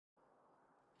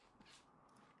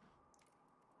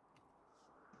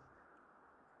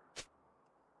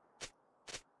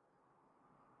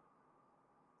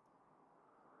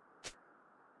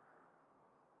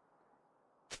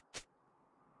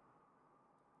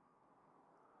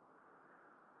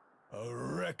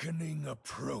reckoning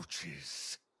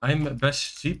approaches. I'm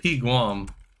best GP Guam.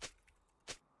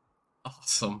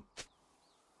 Awesome.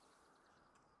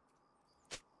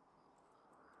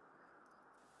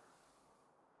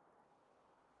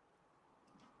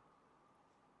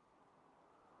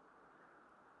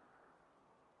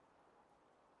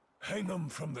 Hang 'em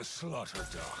from the slaughter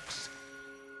docks.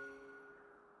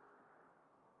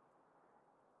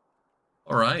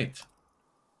 All right.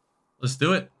 Let's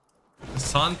do it.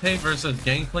 Sante versus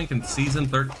Gangplank in Season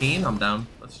 13. I'm down.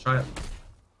 Let's try it.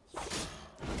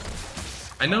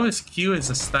 I know his Q is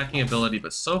a stacking ability,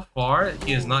 but so far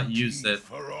he has not used it.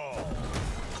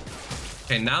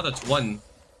 Okay, now that's one.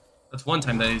 That's one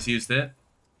time that he's used it.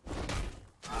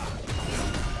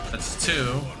 That's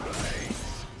two.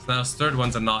 So now his third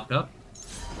one's a knock-up.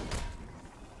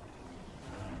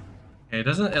 Okay,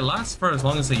 it lasts for as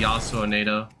long as the Yasuo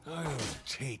NATO. I'll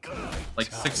take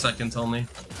Like 6 seconds only.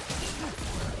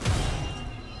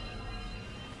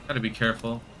 Gotta be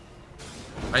careful.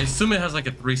 I assume it has like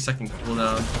a 3-second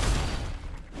cooldown.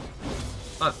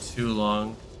 Not too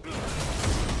long.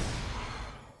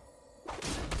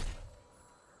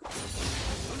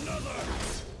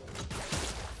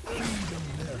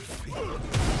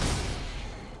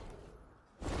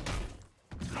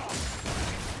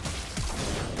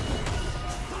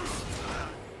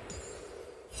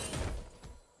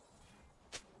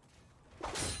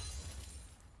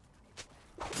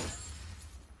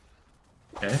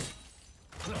 Okay.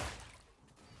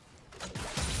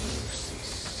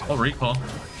 Oh, recall.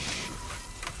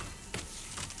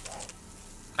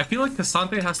 I feel like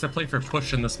Cassante has to play for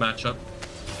push in this matchup.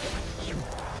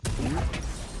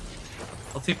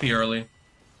 I'll TP early.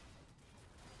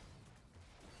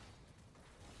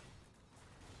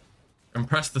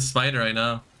 Impress the spider right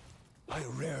now. I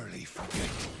rarely forget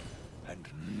and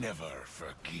never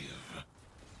forgive.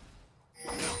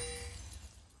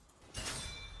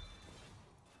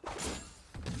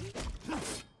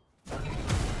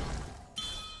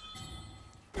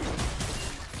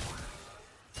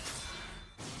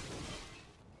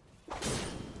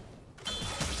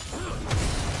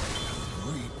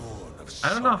 I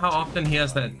don't know how often he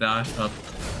has that dash up.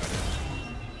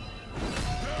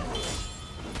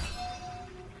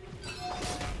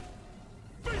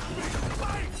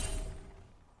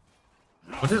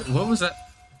 What was that?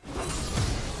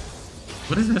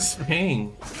 What is this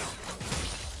ping?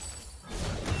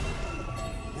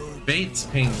 Bait's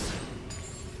ping.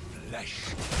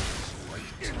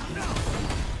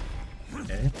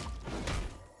 Okay.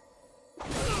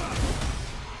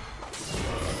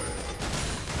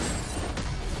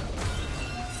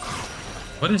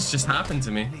 What has just happened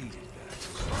to me?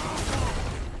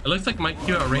 It looks like my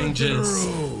Q outranges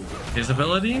his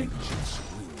ability.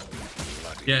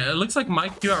 Yeah, it looks like my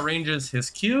Q outranges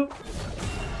his Q.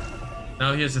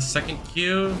 Now he has a second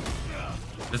Q.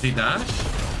 Does he dash?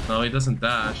 No, he doesn't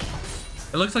dash.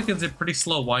 It looks like it's a pretty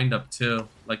slow wind up too,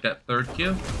 like that third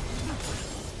Q.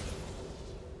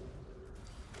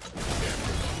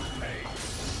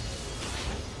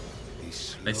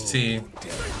 I see.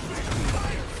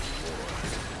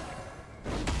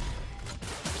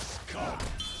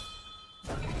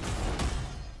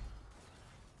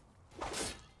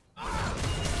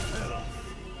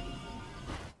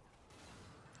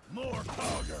 More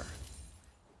powder.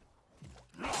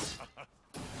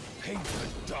 Paint the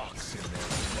docks in their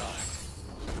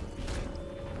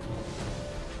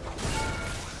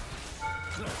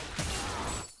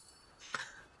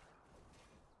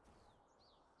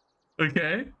blood.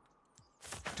 Okay.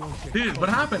 Dude, what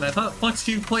happened? I thought Flux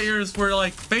Q players were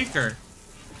like faker.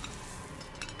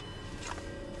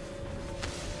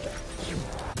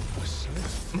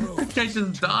 I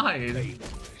just died.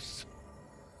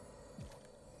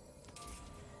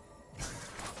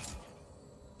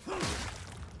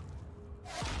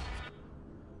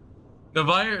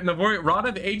 Navori, Rod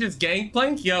of Ages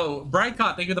Gangplank? Yo,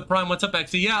 Brightcott, thank you for the prime. What's up,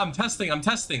 XC? Yeah, I'm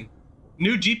testing.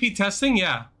 New GP testing?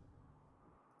 Yeah.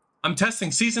 I'm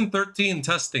testing. Season 13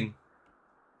 testing.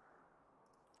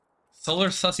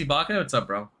 Solarbacca, what's up,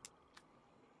 bro?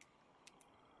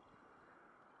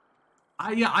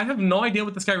 Yeah, I have no idea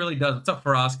what this guy really does. What's up,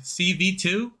 Frosk?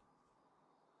 CV2? What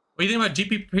do you think about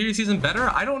GP previous season better?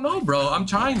 I don't know, bro. I'm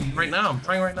trying right now.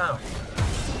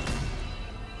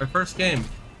 My first game.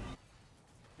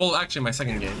 Well, actually, my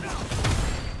second game.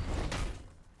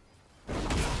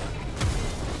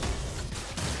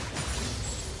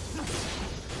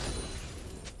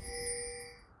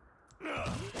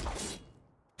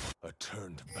 A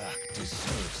turned back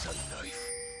deserves a knife.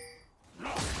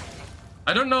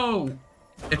 I don't know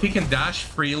if he can dash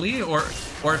freely or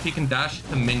if he can dash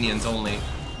to minions only.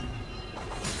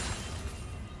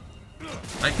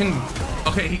 I can...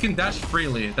 Okay, he can dash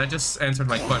freely. That just answered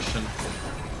my question.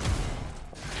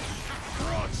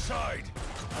 Broadside.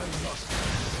 I lost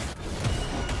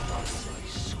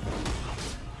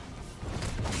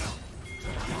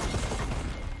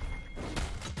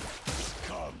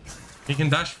He can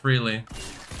dash freely.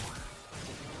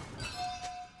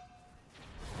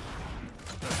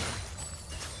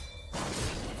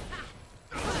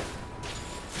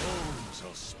 bones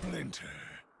will splinter.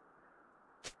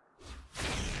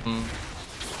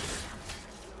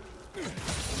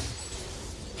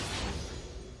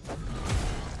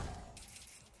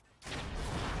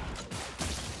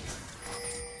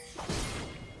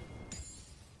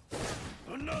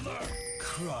 Another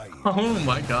cry. Oh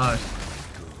my gosh.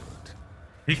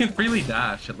 He can freely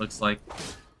dash, it looks like.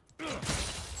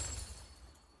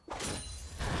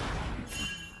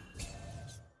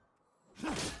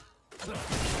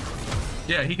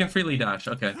 Yeah, he can freely dash.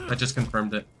 Okay, I just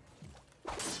confirmed it.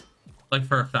 Like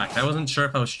for a fact. I wasn't sure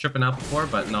if I was tripping out before,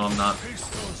 but no, I'm not.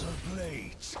 Pistols or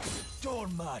blades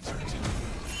don't matter to me.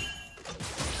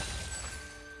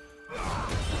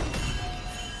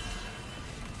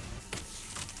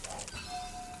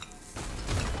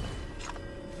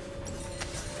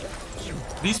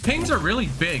 These pings are really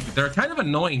big. They're kind of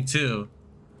annoying too.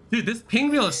 Dude, this ping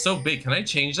wheel is so big. Can I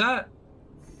change that?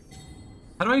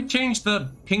 How do I change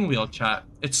the ping wheel, chat?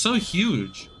 It's so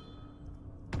huge.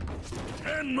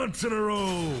 10 months in a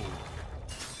row.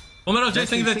 Well, no, just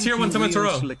think that tier 1 10 months in a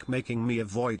row. Slick making me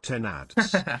avoid 10 ads.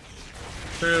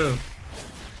 True.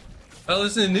 Oh,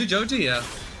 listen to new Joji, yeah.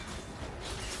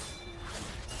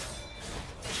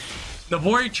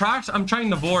 Navori tracks? I'm trying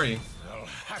Navori. I'll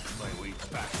hack my way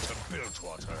back to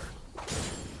Bilgewater.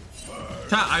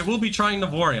 Chat, I will be trying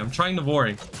Navori. I'm trying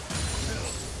Navori.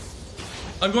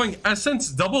 I'm going Essence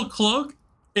double cloak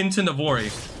into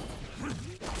Navori.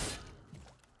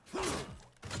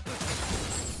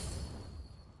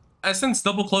 Essence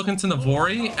double cloak into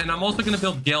Navori, and I'm also gonna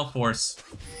build Gale Force.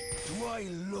 Do I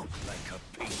look like a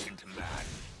patient man?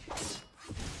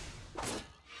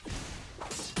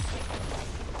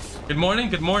 Good morning,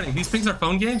 good morning. These pings are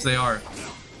phone games? They are.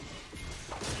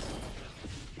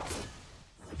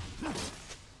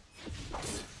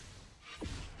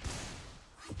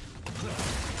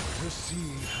 The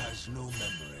sea has no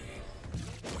memory,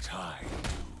 but I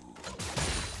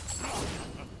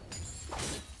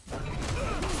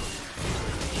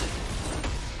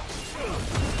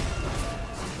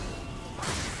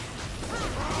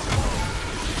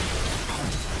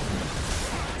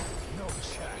no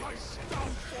chance.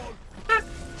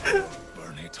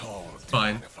 Burn it all down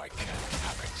Fine. if I can't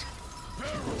have it.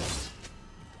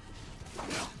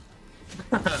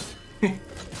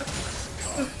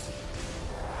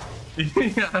 He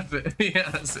has it. He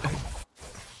has it. Done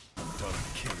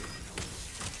killing.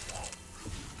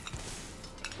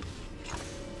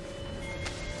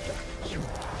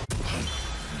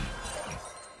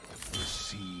 The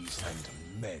seas and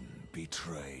men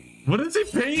betray. What is he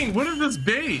paying? What is this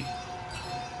bait?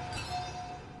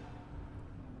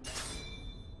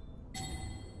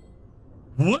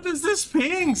 What is this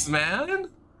pings, man?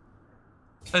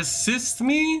 Assist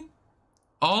me?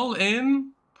 All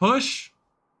in? Push?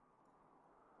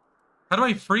 How do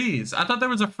I freeze? I thought there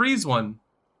was a freeze one.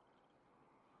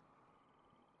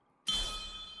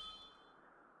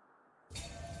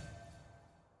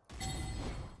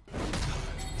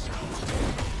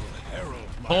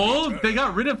 Hold? They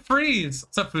got rid of freeze.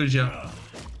 What's up, Fuja?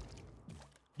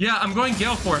 Yeah, I'm going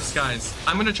Gale Force, guys.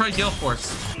 I'm gonna try Gale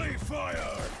Force. Play fire.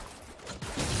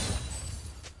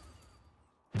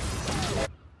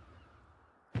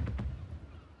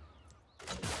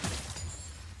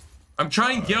 I'm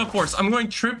trying Gale Force. I'm going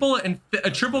triple and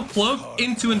triple cloak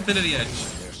into Infinity Edge.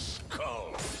 Their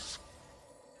skulls.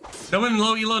 No one in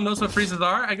low elo knows what freezes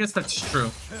are. I guess that's true.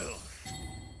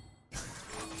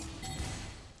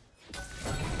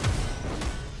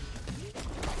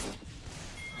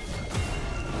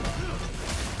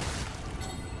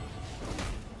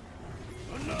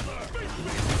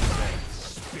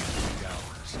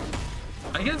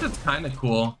 I guess it's kind of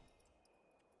cool.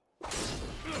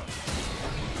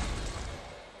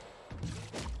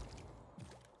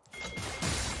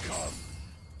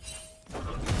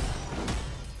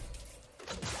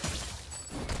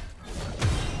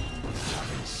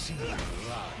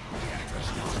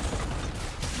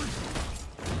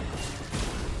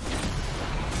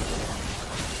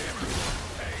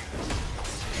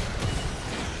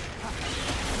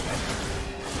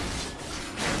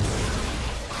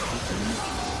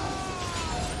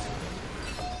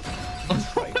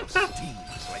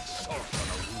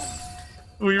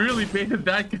 We really baited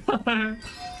that guy.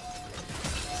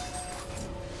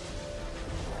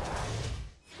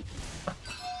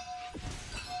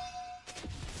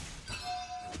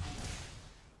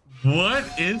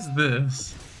 What is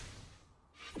this?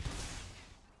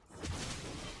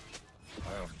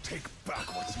 I'll take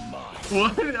back what's mine.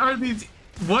 What are these?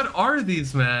 What are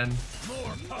these, man?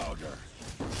 More powder.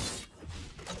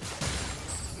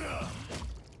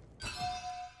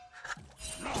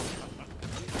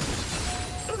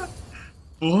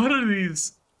 What are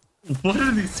these? What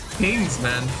are these things,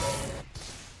 man?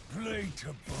 Play to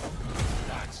bone.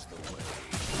 That's the way.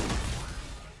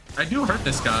 I do hurt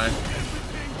this guy.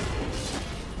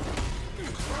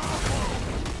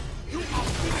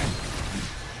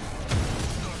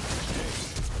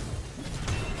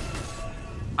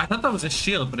 I thought that was a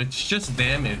shield, but it's just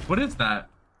damage. What is that?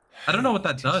 I don't know what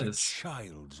that does.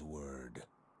 Child's word.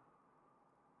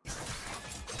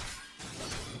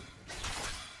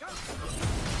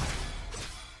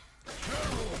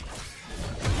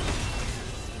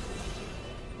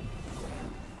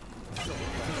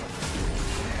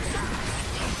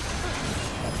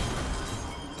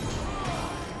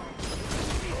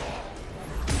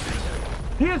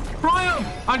 He has triumph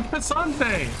on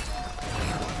Cassante.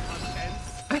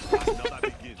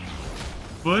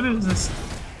 What is this?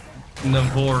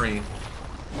 Navori.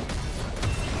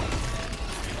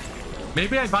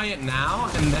 Maybe I buy it now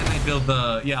and then I build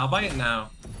the... Yeah, I'll buy it now.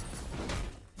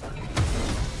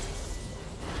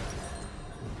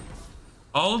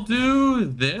 I'll do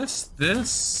this,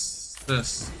 this,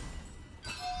 this.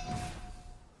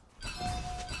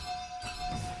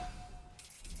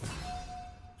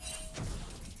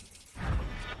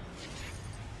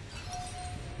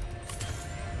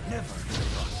 Never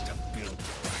trust a build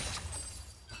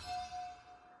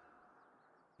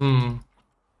right.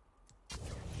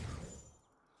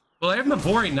 Well, I have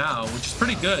Navori now, which is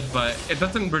pretty good, but it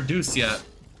doesn't reduce yet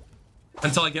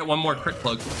until I get one more crit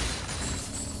cloak.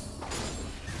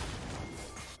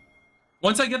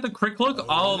 Once I get the crit cloak,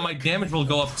 all my damage will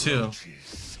go up too.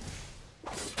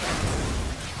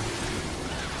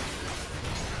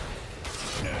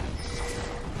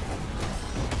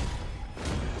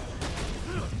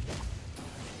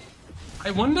 I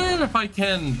wonder if I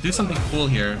can do something cool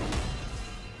here.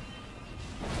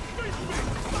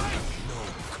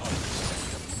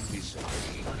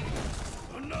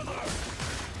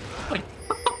 Like,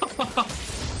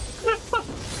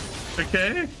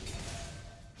 okay.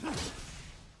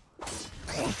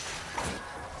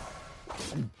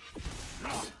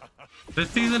 This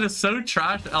season is so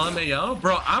trash, LMAO.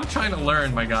 Bro, I'm trying to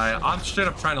learn, my guy. I'm straight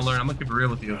up trying to learn. I'm gonna keep it real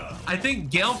with you. I think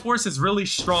Gale Force is really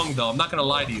strong, though. I'm not gonna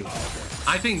lie to you.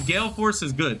 I think Gale Force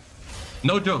is good.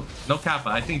 No joke. No kappa.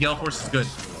 I think Gale Force is good.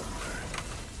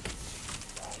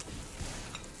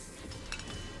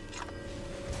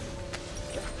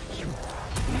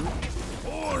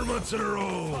 Four months in a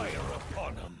row. Fire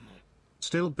upon him.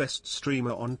 Still best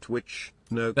streamer on Twitch,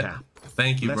 no cap.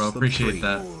 Thank you, bro. Less than Appreciate 3.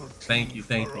 that. Thank you.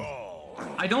 Thank you.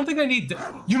 I don't think I need...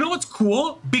 You know what's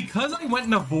cool? Because I went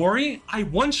Navori, I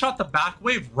one-shot the back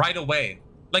wave right away.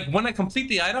 Like, when I complete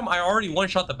the item, I already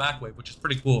one-shot the back wave, which is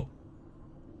pretty cool.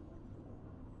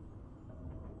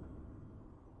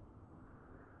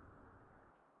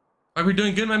 Are we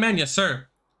doing good, my man? Yes, sir.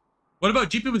 What about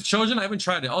GP with Shojin? I haven't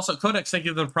tried it. Also, Codex, thank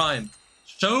you for the Prime.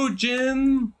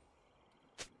 Shojin...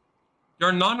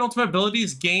 Your non-ultimate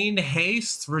abilities gain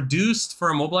haste, reduced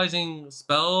for immobilizing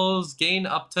spells, gain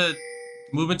up to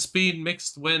movement speed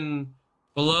mixed when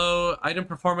below item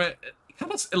performance.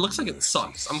 It looks like it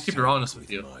sucks. I'm gonna keep it honest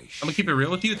with you. I'm gonna keep it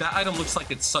real with you. That item looks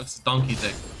like it sucks donkey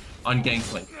dick on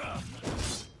Gangplank.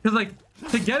 Because like,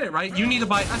 to get it, right, you need to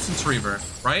buy Essence Reaver,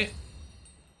 right?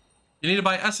 You need to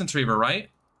buy Essence Reaver, right?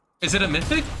 Is it a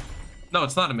mythic? No,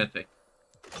 it's not a mythic.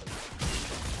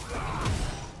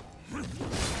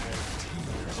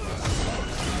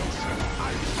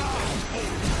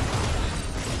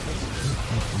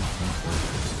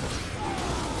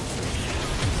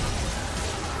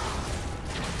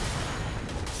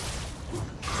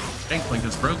 Gangplank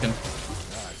is broken.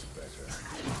 That's better.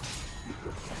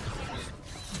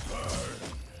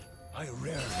 I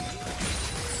rarely forget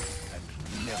and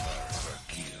never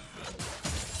forgive.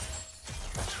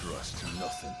 Trust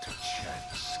nothing to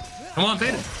chance. Come on,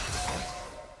 Beta.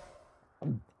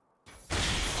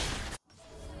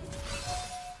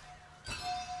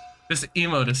 This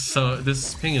emote is so...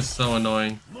 This ping is so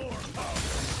annoying.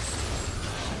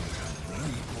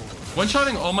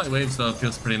 One-shotting all my waves, though,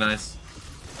 feels pretty nice.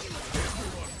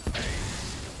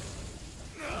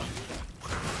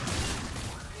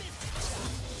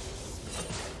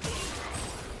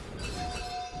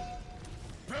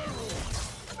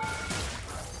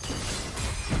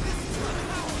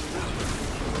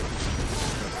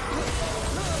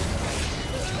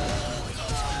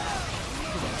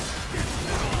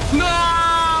 No!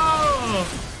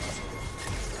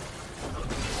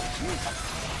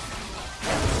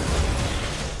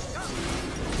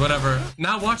 Whatever.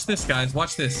 Now watch this, guys.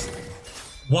 Watch this.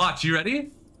 Watch. You ready?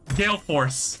 Gale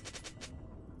Force.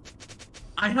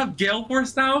 I have Gale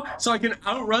Force now, so I can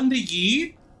outrun the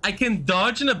E. I can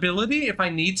dodge an ability if I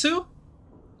need to.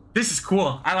 This is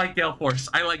cool. I like Gale Force.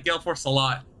 I like Gale Force a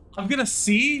lot. I'm gonna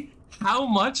see how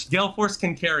much Gale Force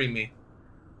can carry me.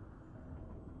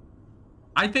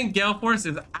 I think Gale Force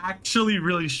is actually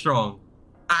really strong.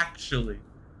 Actually.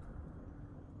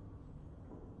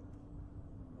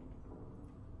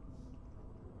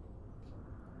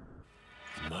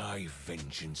 My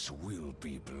vengeance will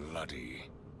be bloody.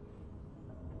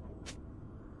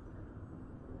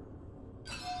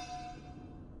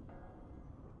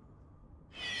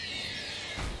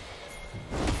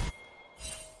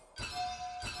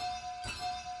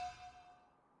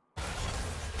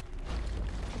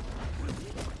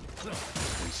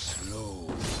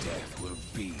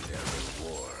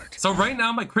 So right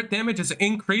now my crit damage is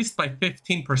increased by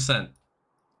 15%.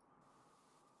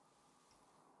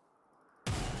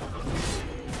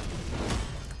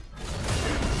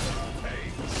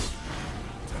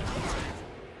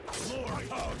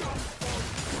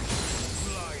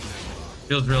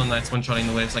 Feels real nice one-shotting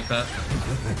the waves like that.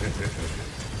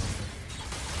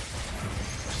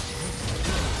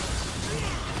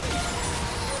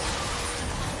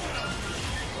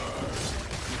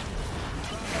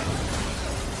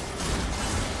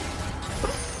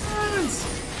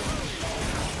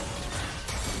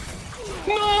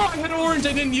 No, I had orange,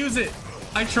 I didn't use it.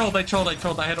 I trolled, I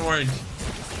had orange.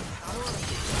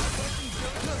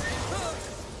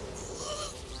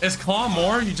 Is Claw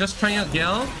more? You just trying out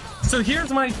Gale? So here's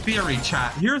my theory,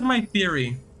 chat. Here's my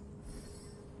theory.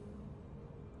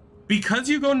 Because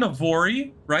you go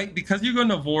Navori, right? Because you go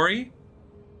Navori,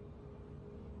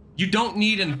 you don't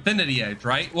need Infinity Edge,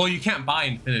 right? Well, you can't buy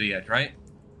Infinity Edge, right?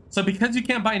 So because you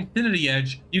can't buy Infinity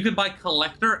Edge, you could buy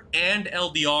Collector and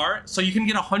LDR, so you can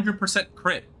get 100%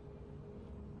 crit.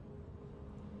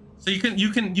 So you can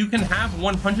have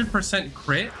 100%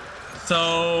 crit.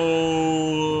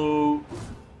 So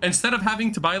instead of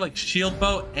having to buy like Shield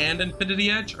Bow and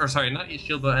Infinity Edge, or sorry, not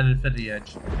Shield Bow and Infinity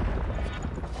Edge,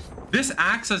 this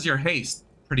acts as your haste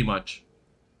pretty much.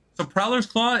 So Prowler's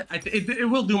Claw, it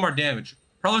will do more damage.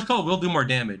 Prowler's Claw will do more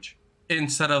damage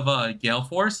instead of Gale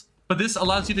Force. But this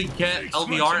allows you to get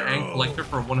LDR and Collector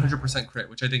for 100% crit,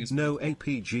 which I think is no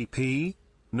APGP,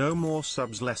 no more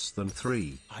subs less than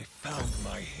 3. I found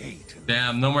my hate.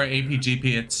 Damn, no more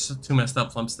APGP. It's too messed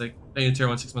up, Flumpstick. Thank you, tier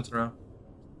 1 6 months in a row.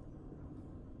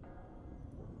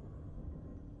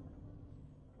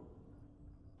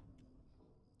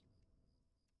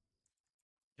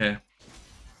 Okay.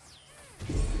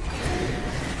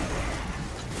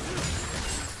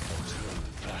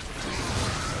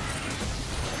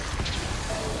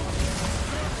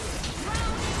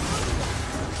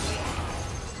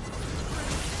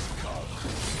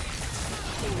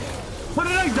 How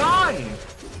did I die?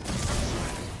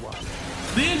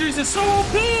 The injuries is so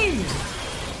OP!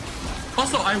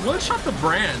 Also, I one-shot the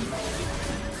brand.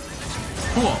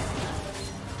 Cool.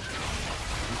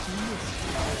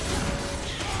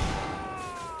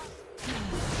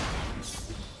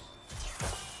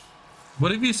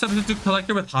 What if you substitute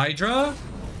Collector with Hydra?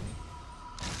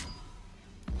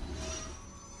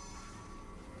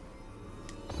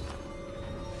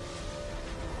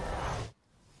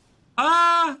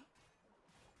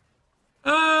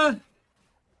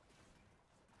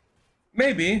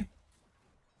 Maybe.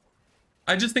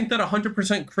 I just think that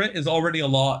 100% crit is already a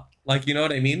lot. Like, you know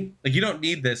what I mean? Like, you don't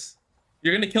need this.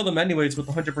 You're gonna kill them anyways with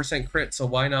 100% crit, so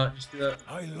why not just do that?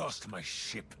 I lost my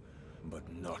ship, but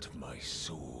not my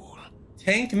soul.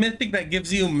 Tank Mythic that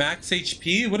gives you max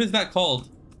HP? What is that called?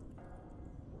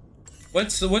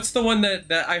 What's the one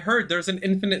that I heard? There's an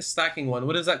infinite stacking one.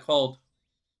 What is that called?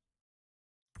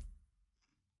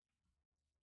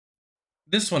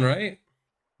 This one, right?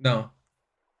 No.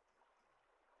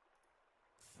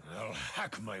 I'll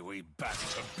hack my way back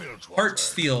to Bilgewater. Heart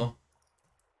Steel.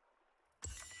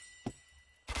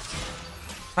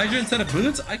 Hydra instead of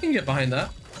boots? I can get behind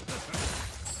that.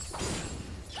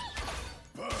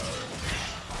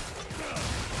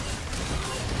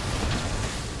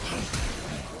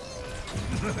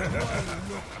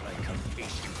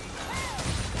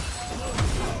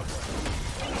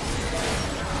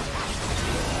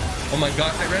 Oh my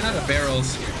god, I ran out of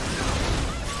barrels.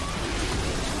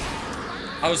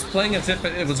 I was playing as if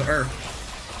it was Earth.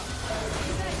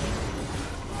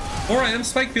 4IM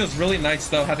Spike feels really nice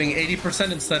though, having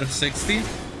 80% instead of 60.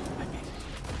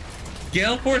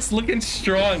 Gale Force looking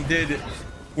strong, dude.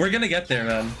 We're gonna get there,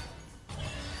 man.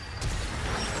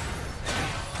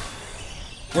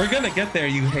 We're gonna get there,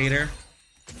 you hater.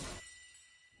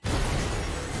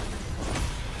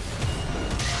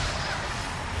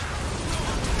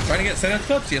 Trying to get setup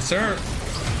clips? Yes, sir.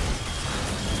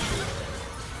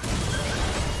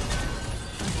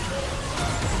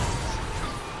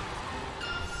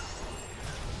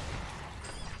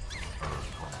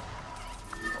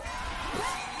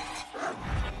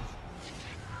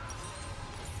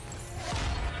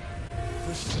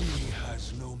 The sea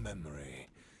has no memory,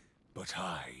 but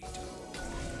I do.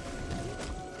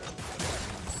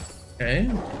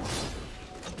 Okay.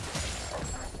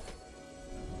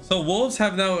 So wolves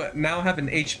have now have an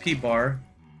HP bar.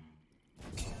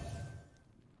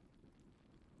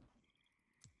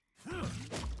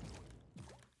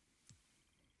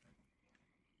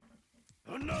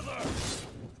 Another!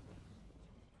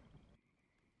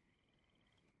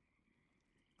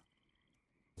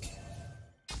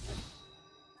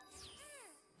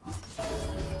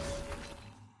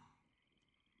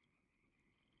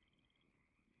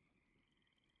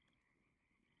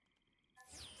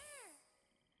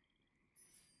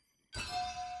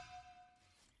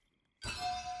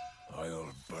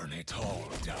 I'll burn it all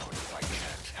down if I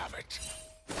can't have it.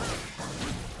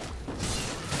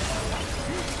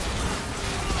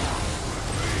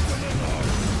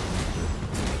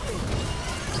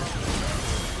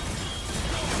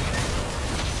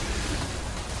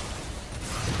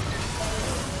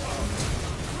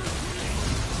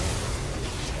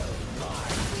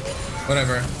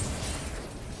 Whatever.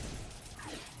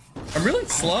 I'm really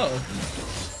slow.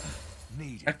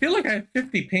 I feel like I have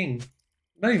 50 ping.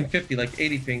 Not even 50, like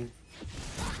 80 ping.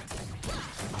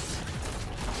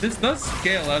 This does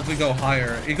scale as we go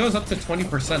higher. It goes up to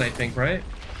 20%, I think, right?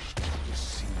 The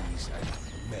seas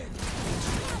and men.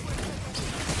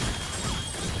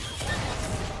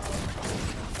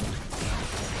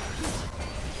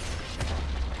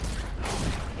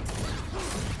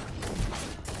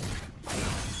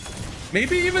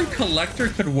 Maybe even Collector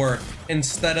could work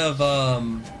instead of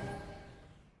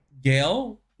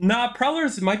Gale. Nah,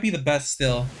 Prowlers might be the best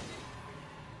still.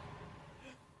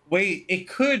 Wait, it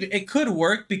could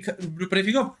work because, but if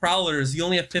you go Prowlers, you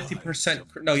only have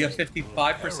 50%. No, you have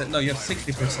 55%. No, you have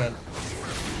 60%.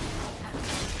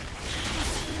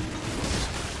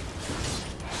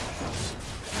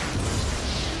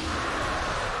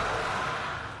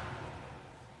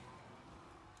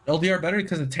 LDR better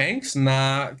because of tanks?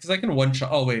 Nah, because I can one shot.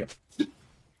 Oh wait,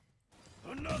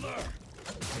 Another!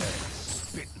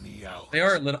 Spit me out. they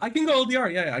are a little. I can go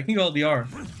LDR. Yeah, I can go LDR.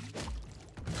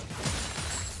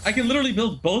 I can literally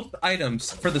build both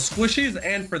items for the squishies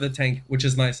and for the tank, which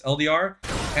is nice. LDR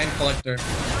and Collector.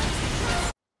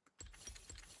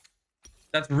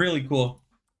 That's really cool.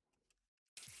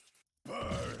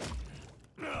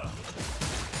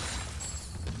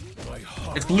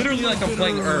 It's literally like I'm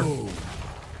playing Earth.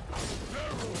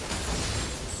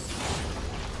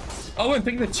 Oh, and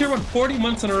thank you the tier 1 40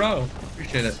 months in a row.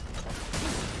 Appreciate it.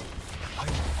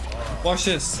 Watch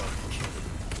this.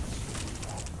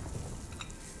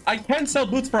 I can sell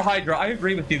boots for Hydra. I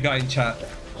agree with you, guy in chat.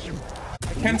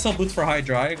 I can sell boots for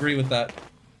Hydra. I agree with that.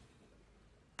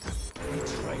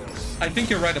 I think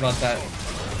you're right about that.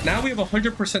 Now we have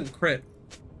 100% crit.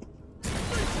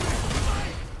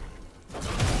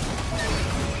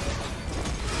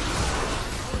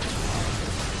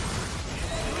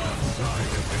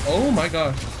 Oh my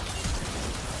gosh.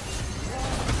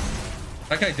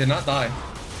 That guy did not die.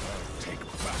 Take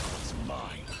back what's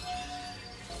mine.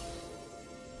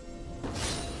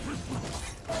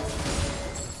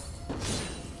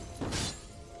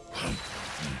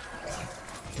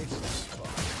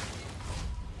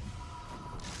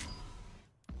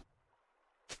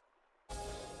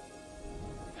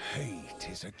 Hate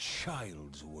is a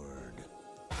child's word.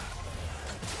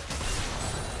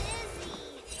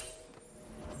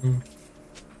 I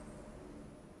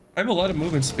have a lot of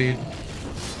movement speed.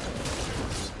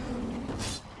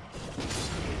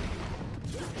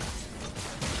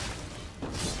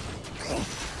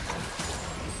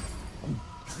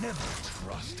 Never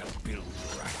trust a build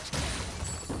rat.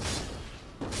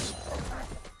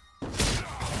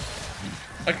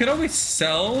 I could always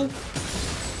sell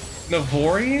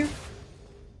Navori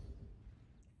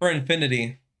for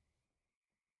Infinity.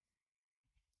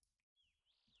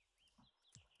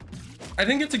 I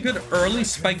think it's a good early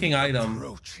spiking item.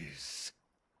 Roaches.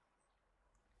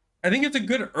 I think it's a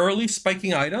good early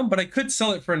spiking item, but I could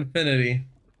sell it for Infinity.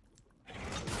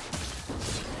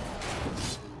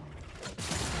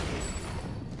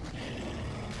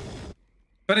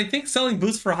 But I think selling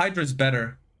boots for Hydra is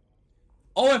better.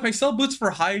 Oh, if I sell boots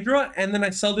for Hydra and then I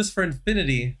sell this for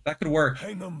Infinity, that could work.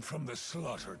 Hang them from the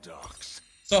slaughter docks.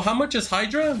 So how much is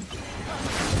Hydra?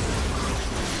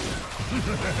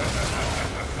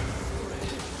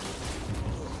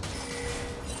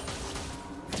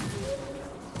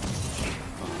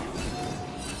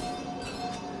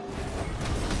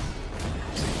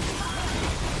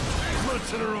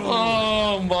 months in a row.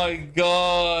 Oh my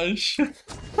gosh.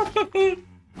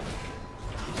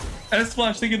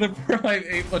 S-Flash taking the prime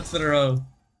 8 months in a row.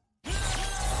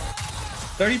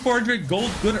 3,400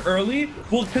 gold good early?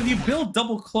 Well, because you build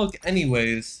double cloak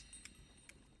anyways.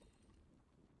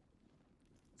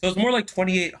 So it's more like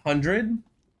 2,800.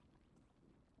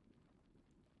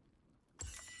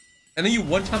 And then you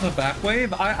one-shot the back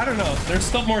wave? I don't know. There's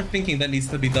still more thinking that needs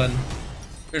to be done.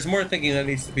 There's more thinking that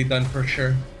needs to be done for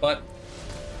sure. But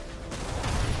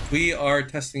we are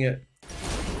testing it.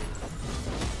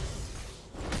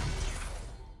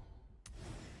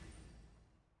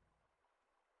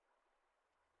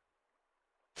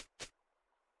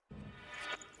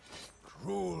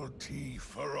 Cruelty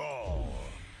for all.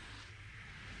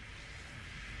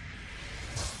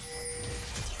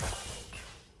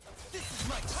 This is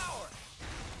my tower.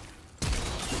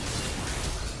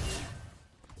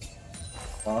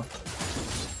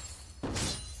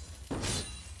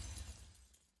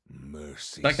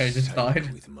 Mercy. That guy just sank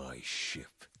died. with my ship.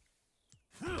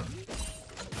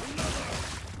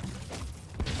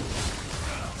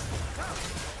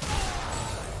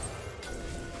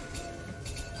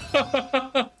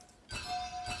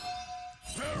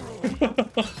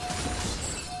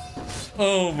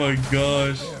 Oh my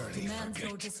gosh. Barely Demands no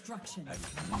forget. destruction. Never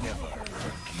forgive.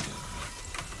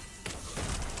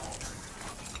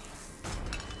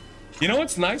 You know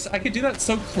what's nice? I could do that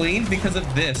so clean because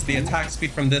of this, the attack speed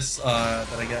from this that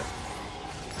I get.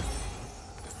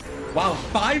 Wow,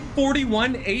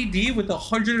 541 AD with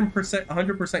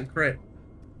 100% crit.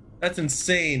 That's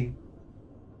insane.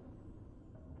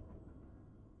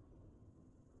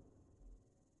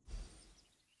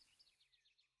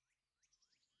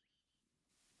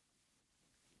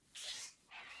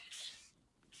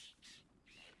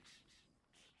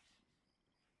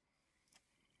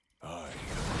 I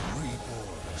am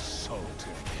reborn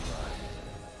assaulted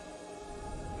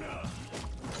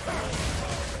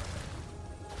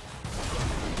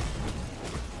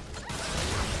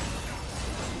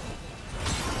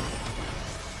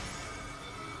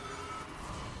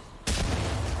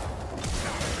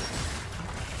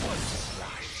one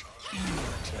slash ear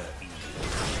to ear.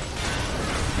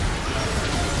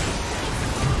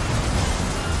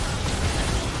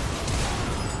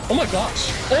 Oh my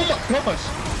gosh. Oh my gosh.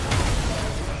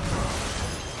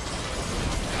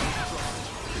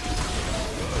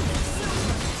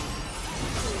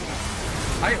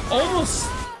 I almost...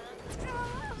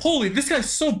 Holy, this guy's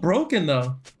so broken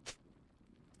though.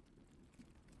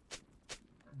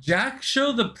 Jack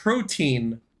Show the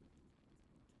Protein.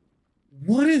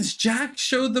 What is Jack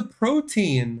Show the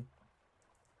Protein?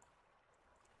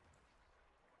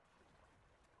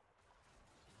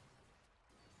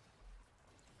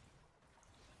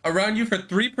 Around you for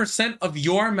 3% of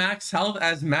your max health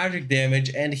as magic damage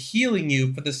and healing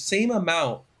you for the same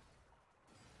amount.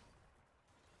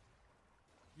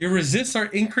 Your resists are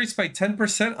increased by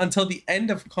 10% until the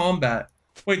end of combat.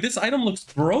 Wait, this item looks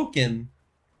broken.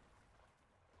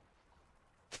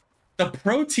 The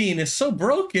protein is so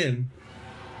broken.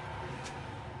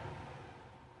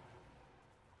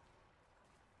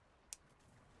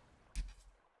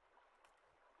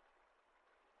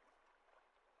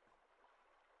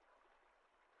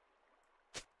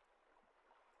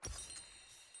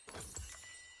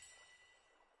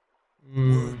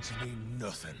 Words mean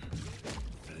nothing.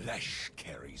 Flesh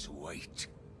carries weight.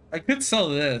 I could sell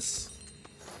this.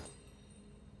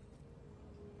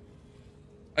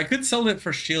 I could sell it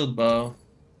for shield bow.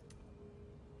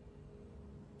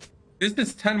 This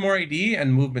is 10 more AD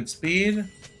and movement speed.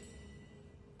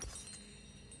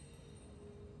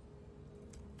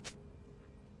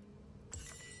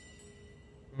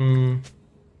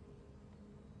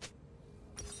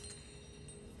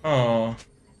 Oh.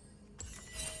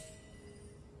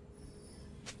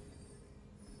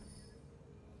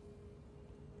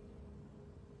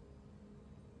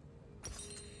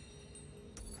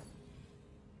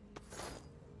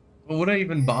 What would I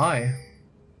even buy?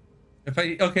 If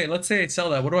I, okay, let's say I sell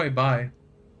that. What do I buy?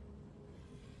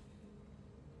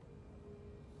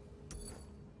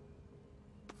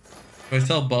 Do I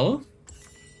sell both?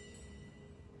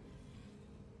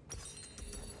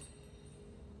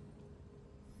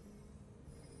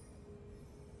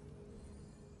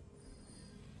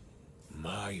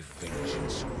 My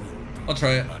vengeance will be I'll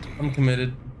try it. bloody. I'm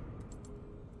committed.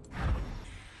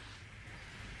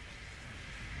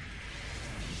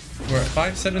 We're at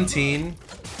 517.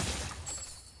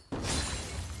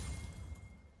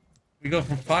 We go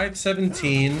from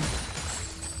 517. 1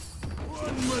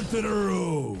 month in a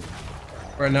row.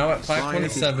 We're now at Sly little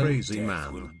 527. crazy Death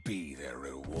man. will be their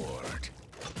reward.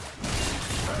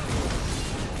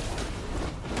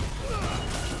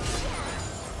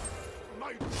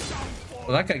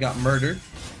 Well, that guy got murdered.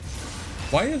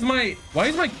 Why is my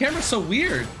camera so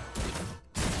weird?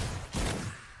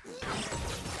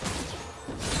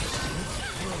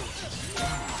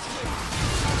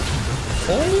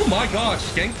 Oh my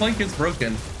gosh, gangplank is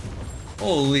broken.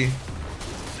 Holy.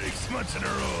 6 months in a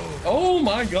row. Oh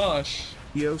my gosh.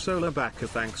 Yo Solarbacca,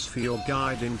 thanks for your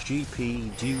guide in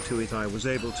GP. Due to it I was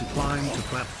able to climb to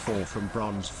plat 4 from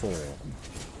bronze 4.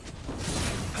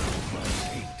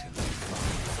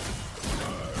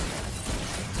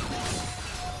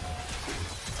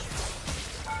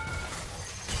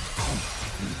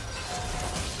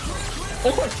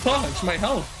 Oh my gosh, my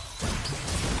health.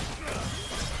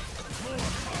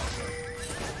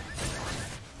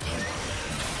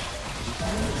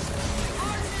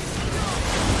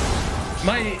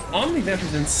 My Omni-Vamp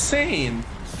is insane.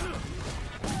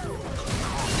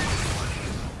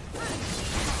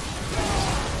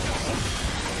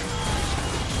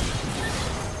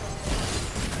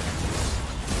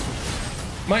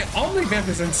 My Omni-Vamp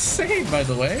is insane, by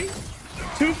the way.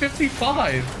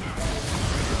 255.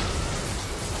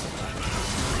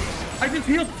 I just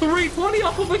healed 320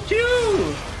 off of a Q!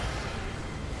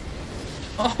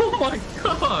 Oh my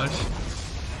gosh!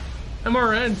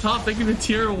 MRN top, thank you to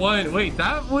tier 1. Wait,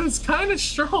 that was kind of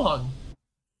strong.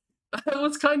 That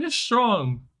was kind of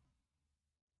strong.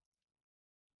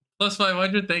 Plus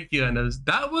 500, thank you, Ennos.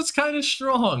 That was kind of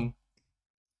strong.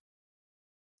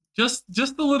 Just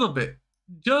a little bit.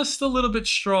 Just a little bit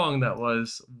strong, that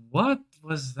was. What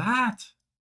was that?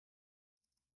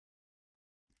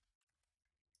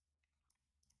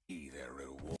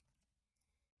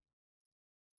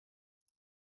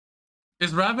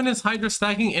 Is Ravenous Hydra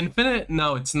stacking infinite?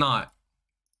 No, it's not.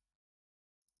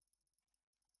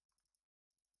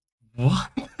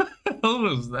 What the hell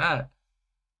was that?